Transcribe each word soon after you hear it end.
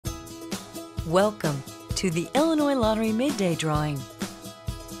Welcome to the Illinois Lottery Midday Drawing.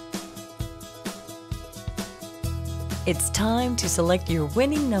 It's time to select your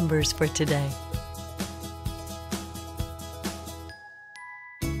winning numbers for today.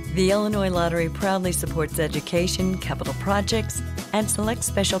 The Illinois Lottery proudly supports education, capital projects, and select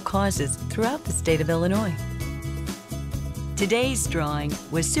special causes throughout the state of Illinois. Today's drawing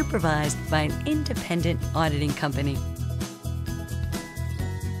was supervised by an independent auditing company.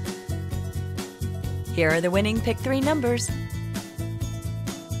 Here are the winning Pick 3 numbers.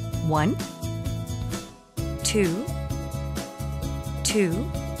 1, 2,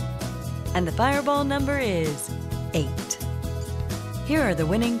 2, and the fireball number is 8. Here are the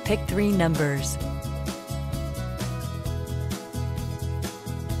winning Pick 3 numbers.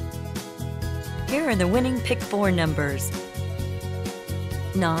 Here are the winning Pick 4 numbers.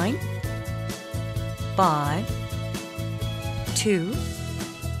 9, 5, 2,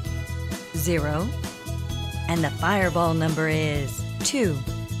 0, and the fireball number is 2.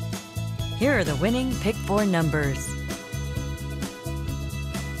 Here are the winning Pick 4 numbers.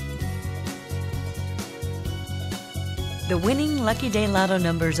 The winning Lucky Day Lotto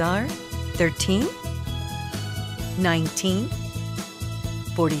numbers are 13, 19,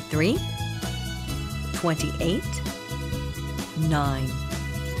 43, 28, 9.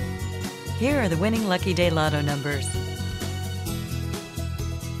 Here are the winning Lucky Day Lotto numbers.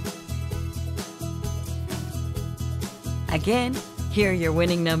 Again, here are your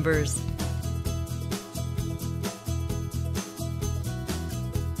winning numbers.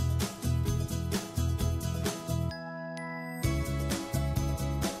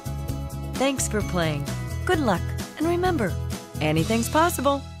 Thanks for playing. Good luck, and remember, anything's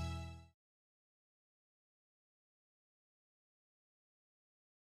possible.